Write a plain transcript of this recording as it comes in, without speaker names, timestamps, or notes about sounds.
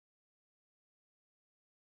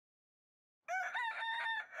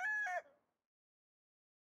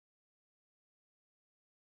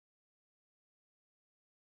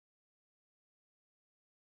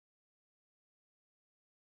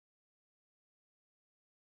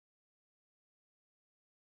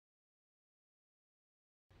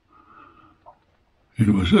It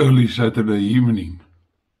was early Saturday evening,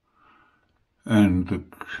 and the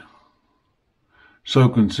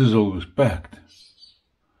soak and sizzle was packed.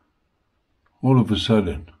 All of a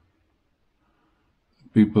sudden,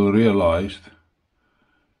 people realized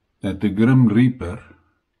that the Grim Reaper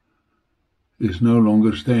is no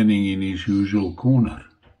longer standing in his usual corner.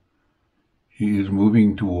 He is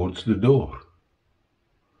moving towards the door.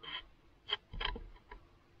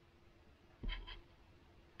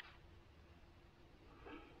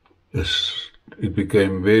 It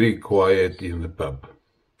became very quiet in the pub.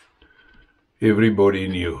 Everybody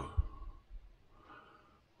knew,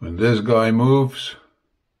 when this guy moves,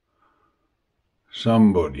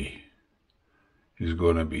 somebody is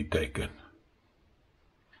going to be taken.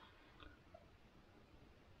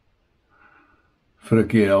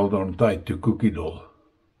 Frikkie held on tight to Cookie Doll.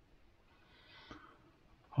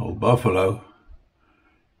 Old Buffalo,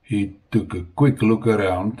 he took a quick look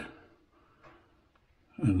around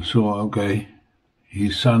and saw, okay,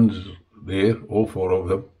 his sons there, all four of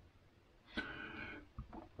them,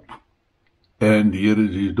 and here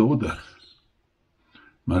is his daughter,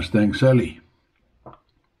 Mustang Sally.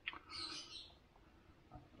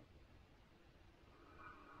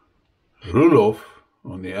 Rudolph,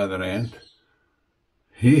 on the other hand,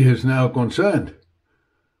 he is now concerned.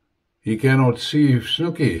 He cannot see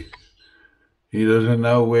Snooky. He doesn't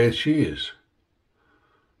know where she is.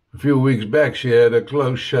 A few weeks back, she had a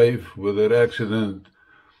close shave with her accident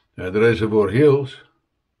at Reservoir Hills,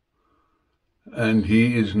 and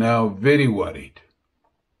he is now very worried.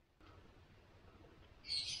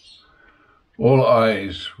 All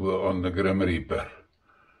eyes were on the Grim Reaper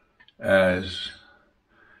as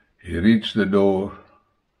he reached the door,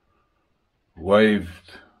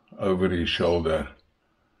 waved over his shoulder,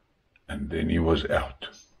 and then he was out.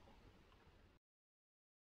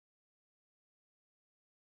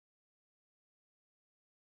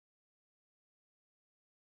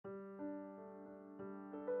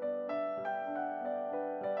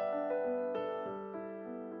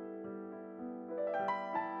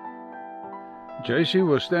 JC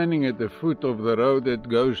was standing at the foot of the road that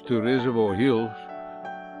goes to Reservoir Hills,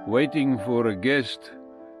 waiting for a guest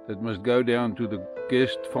that must go down to the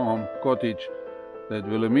guest farm cottage that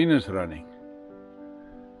Wilhelmina's running.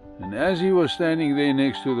 And as he was standing there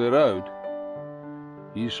next to the road,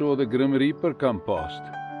 he saw the Grim Reaper come past.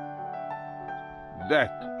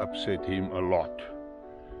 That upset him a lot,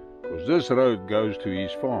 because this road goes to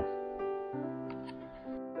his farm.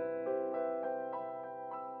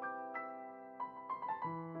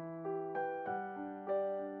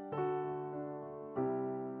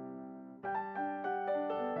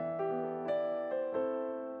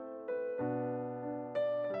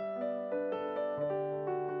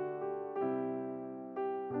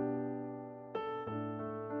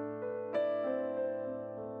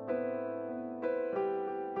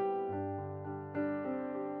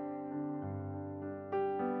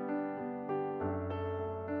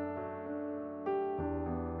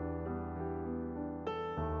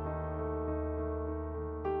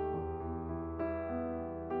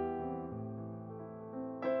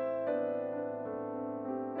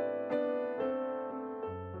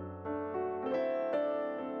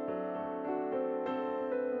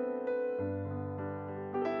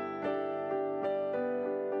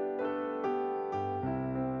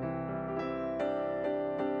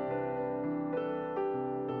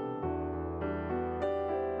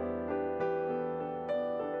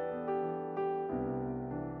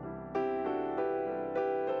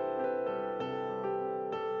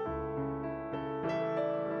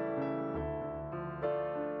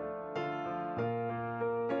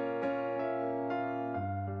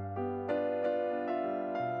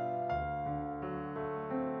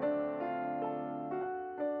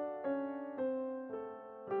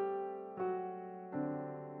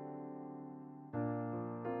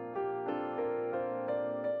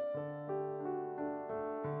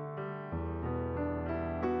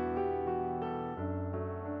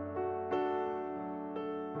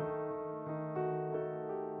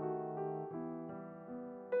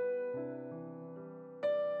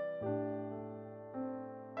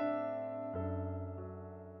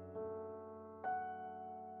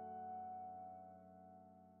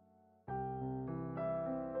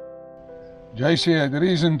 JC had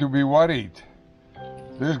reason to be worried.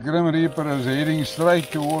 This Grim Reaper is heading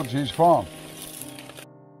straight towards his farm.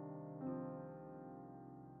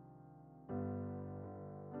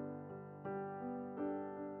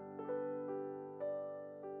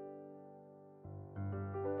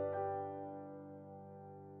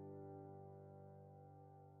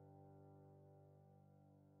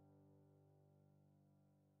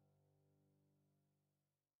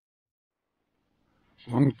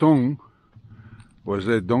 Wang Tong was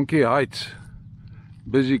at Donkey Heights,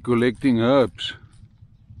 busy collecting herbs.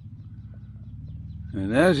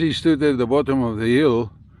 And as he stood at the bottom of the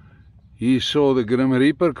hill, he saw the Grim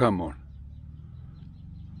Reaper come on.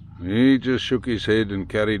 He just shook his head and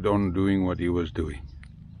carried on doing what he was doing.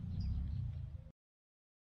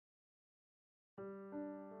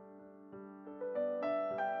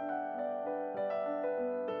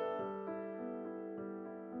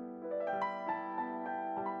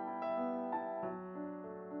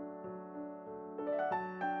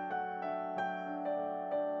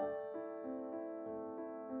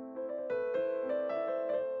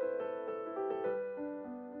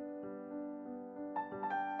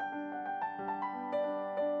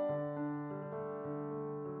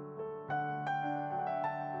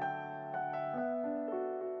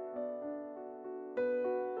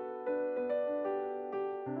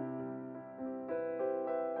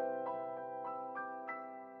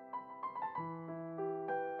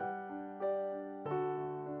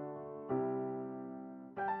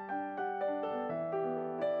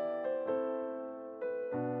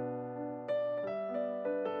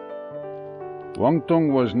 Wang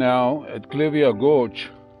Tong was now at Clevier Gorge,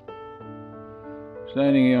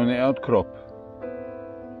 standing here on the outcrop,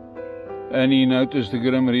 and he noticed the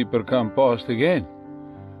Grim Reaper come past again,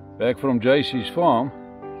 back from JC's farm,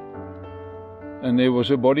 and there was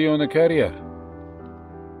a body on the carrier.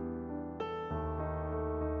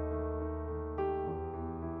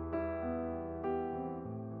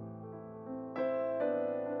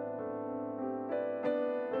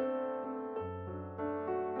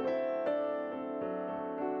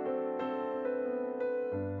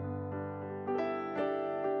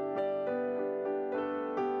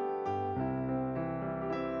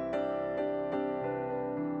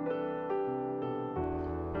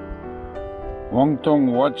 Wang Tong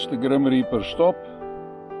watched the Grim Reaper stop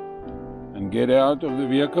and get out of the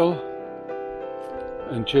vehicle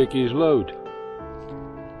and check his load.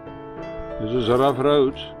 This is rough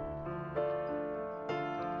roads.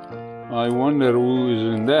 I wonder who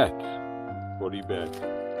is in that body bag.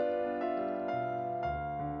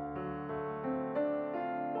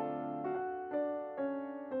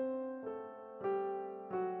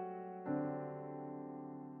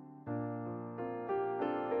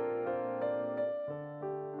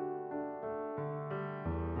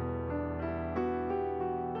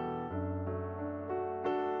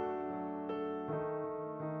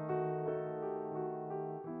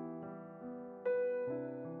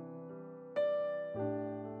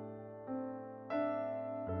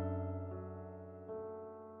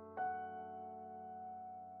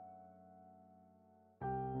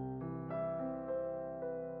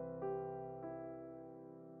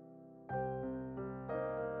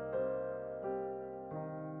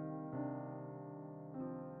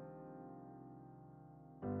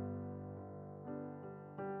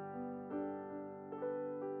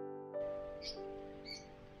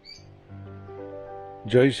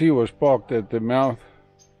 JC was parked at the mouth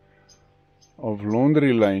of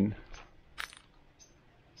Laundry Lane,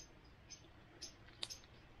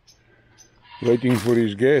 waiting for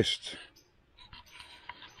his guests,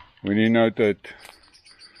 when he noted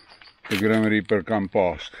the Grim Reaper come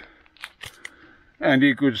past. And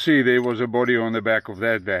he could see there was a body on the back of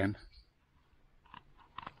that van.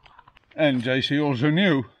 And JC also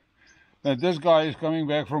knew that this guy is coming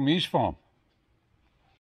back from his farm.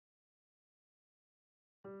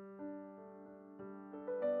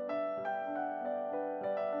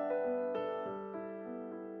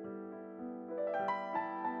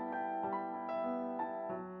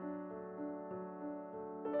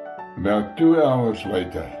 About 2 hours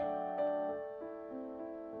later,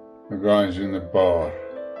 the guys in the bar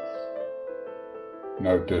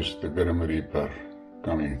noticed the Grim Reaper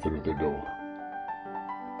coming through the door.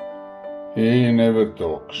 He never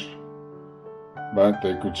talks, but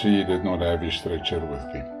they could see he did not have his stretcher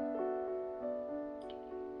with him.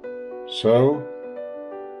 So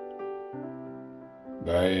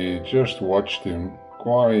they just watched him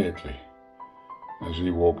quietly as he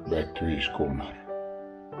walked back to his corner.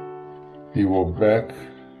 He walked back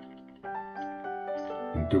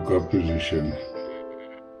and took up position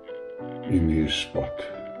in his spot,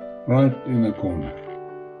 right in the corner,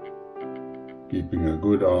 keeping a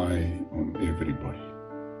good eye on everybody.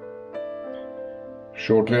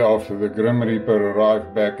 Shortly after the Grim Reaper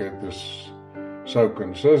arrived back at this Soak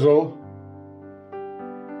and Sizzle,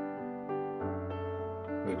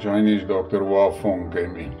 the Chinese Dr. Hua Fong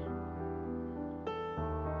came in,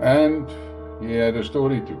 and he had a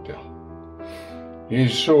story to tell. He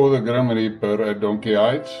saw the Grim Reaper at Donkey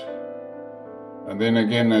Heights, and then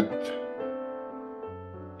again at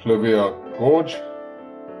Clivia Gorge,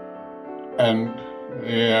 and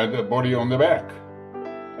he had a body on the back,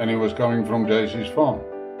 and he was coming from JC's farm.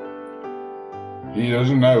 He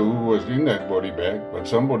doesn't know who was in that body bag, but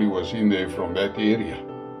somebody was in there from that area.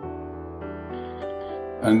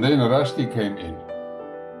 And then Rusty came in.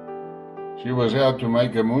 She was out to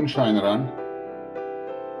make a moonshine run,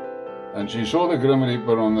 and she saw the Grim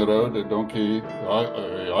Reaper on the road at Donkey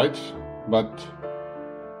Heights, but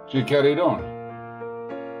she carried on.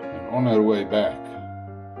 And on her way back,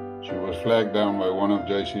 she was flagged down by one of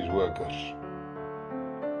JC's workers.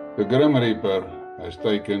 The Grim Reaper has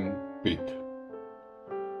taken Piet,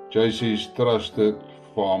 JC's trusted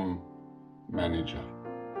farm manager.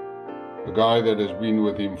 The guy that has been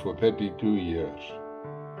with him for 32 years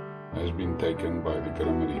has been taken by the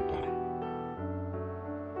Grim Reaper.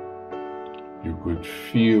 You could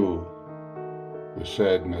feel the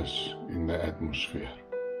sadness in the atmosphere,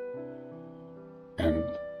 and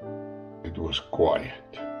it was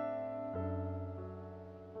quiet.